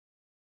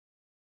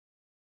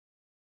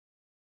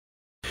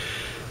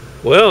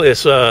Well,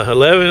 it's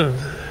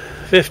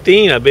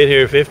 11:15. I've been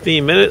here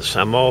 15 minutes.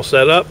 I'm all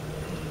set up.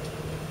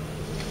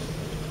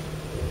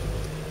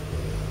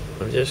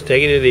 I'm just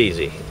taking it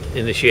easy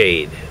in the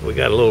shade. We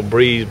got a little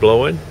breeze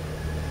blowing.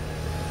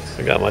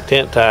 I got my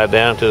tent tied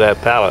down to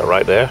that pallet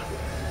right there.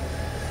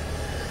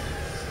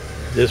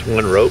 This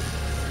one rope.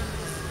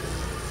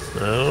 I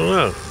don't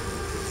know.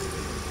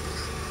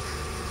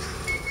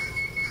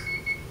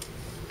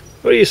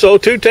 What, you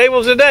sold 2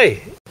 tables a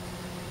day?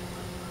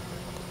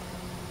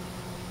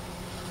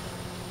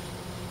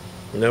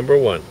 Number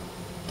 1.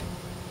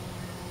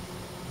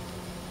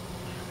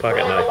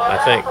 Pocket knife, I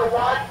think.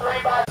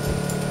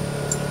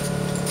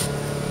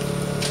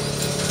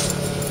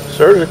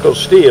 Surgical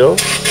steel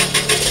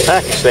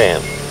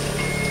Pakistan.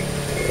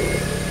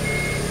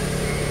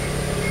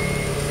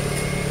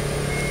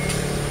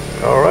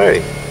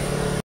 Alrighty.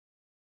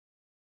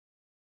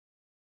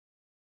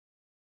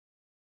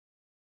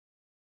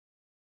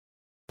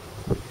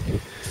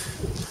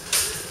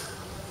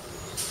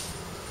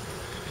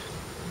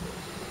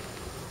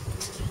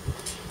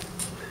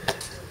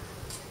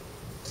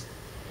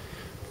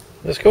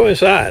 Let's go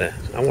inside.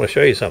 I want to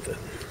show you something.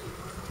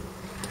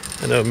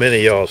 I know many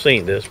of y'all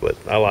seen this, but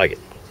I like it.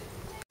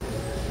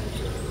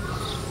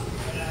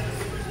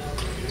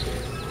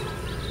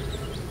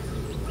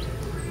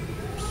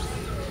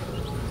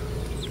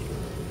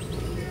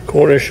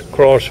 Cornish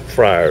cross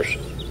fryers.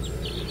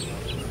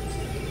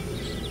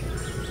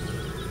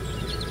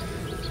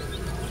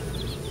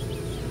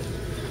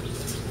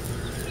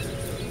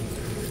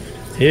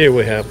 Here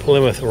we have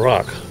Plymouth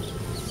Rock.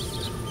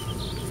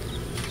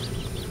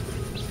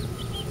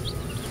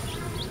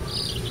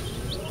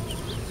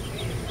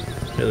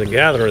 There's a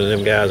gathering of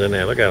them guys in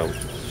there. Look at them.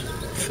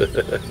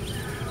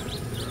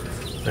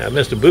 Now,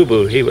 Mr. Boo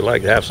Boo, he would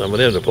like to have some of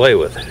them to play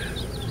with.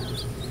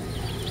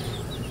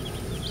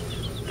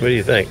 What do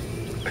you think?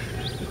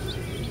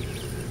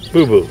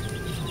 Boo Boo.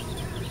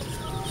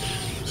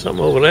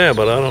 Something over there,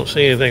 but I don't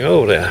see anything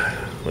over there.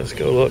 Let's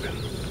go look.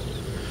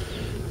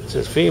 It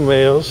says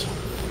females.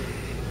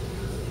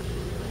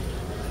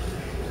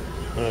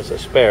 Oh, it's a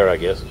spare, I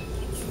guess.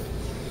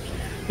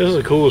 This is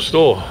a cool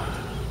store.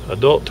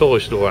 Adult toy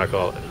store, I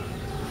call it.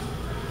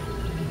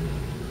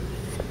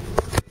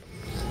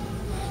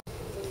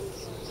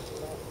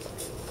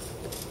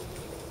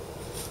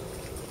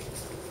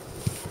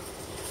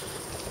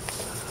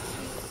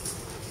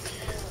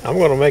 I'm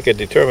going to make a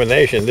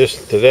determination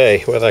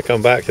today whether I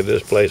come back to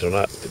this place or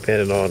not,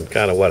 depending on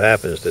kind of what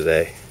happens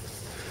today.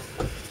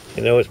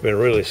 You know, it's been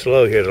really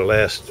slow here the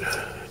last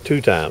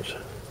 2 times.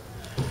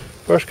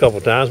 First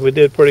couple times we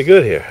did pretty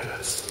good here.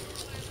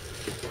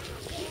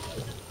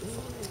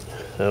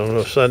 I don't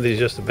know if Sunday's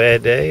just a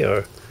bad day,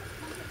 or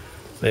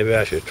maybe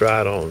I should try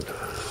it on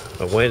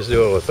a Wednesday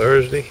or a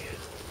Thursday.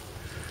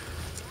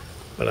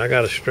 But I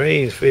got a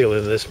strange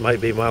feeling this might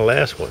be my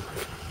last one.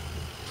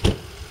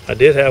 I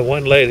did have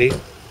one lady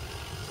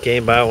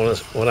came by when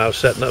I was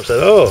setting up, said,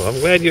 "Oh, I'm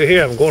glad you're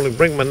here. I'm going to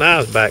bring my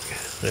knives back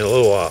in a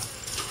little while."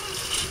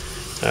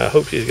 I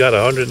hope she's got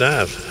 100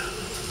 knives.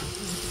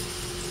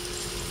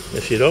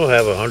 If she don't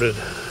have 100,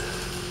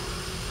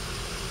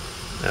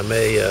 I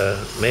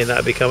may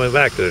not be coming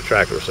back to the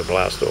Tractor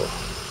Supply store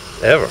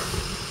ever,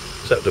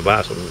 except to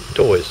buy some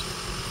toys.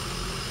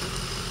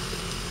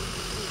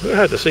 We'll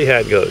have to see how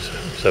it goes.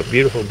 It's a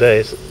beautiful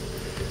day. It's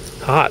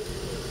hot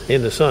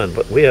in the sun,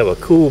 but we have a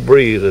cool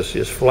breeze that's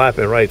just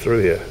flapping right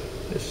through here.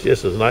 It's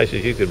just as nice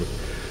as you could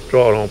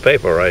draw it on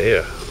paper right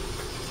here.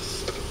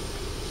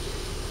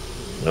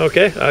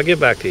 Okay, I'll get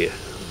back to you.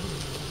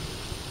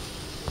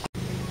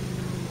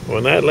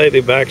 When that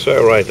lady backs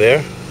out right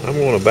there, I'm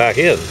going to back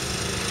in.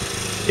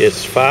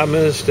 It's 5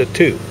 minutes to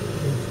 2.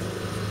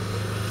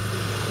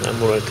 I'm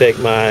going to take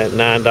my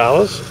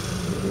 $9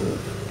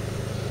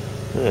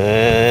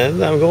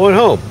 and I'm going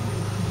home.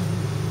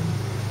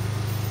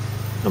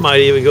 I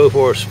might even go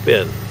for a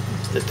spin.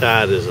 The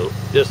tide is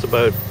just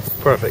about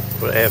perfect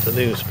for an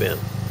afternoon spin.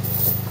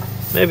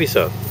 Maybe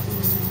so.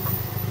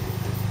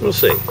 We'll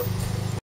see.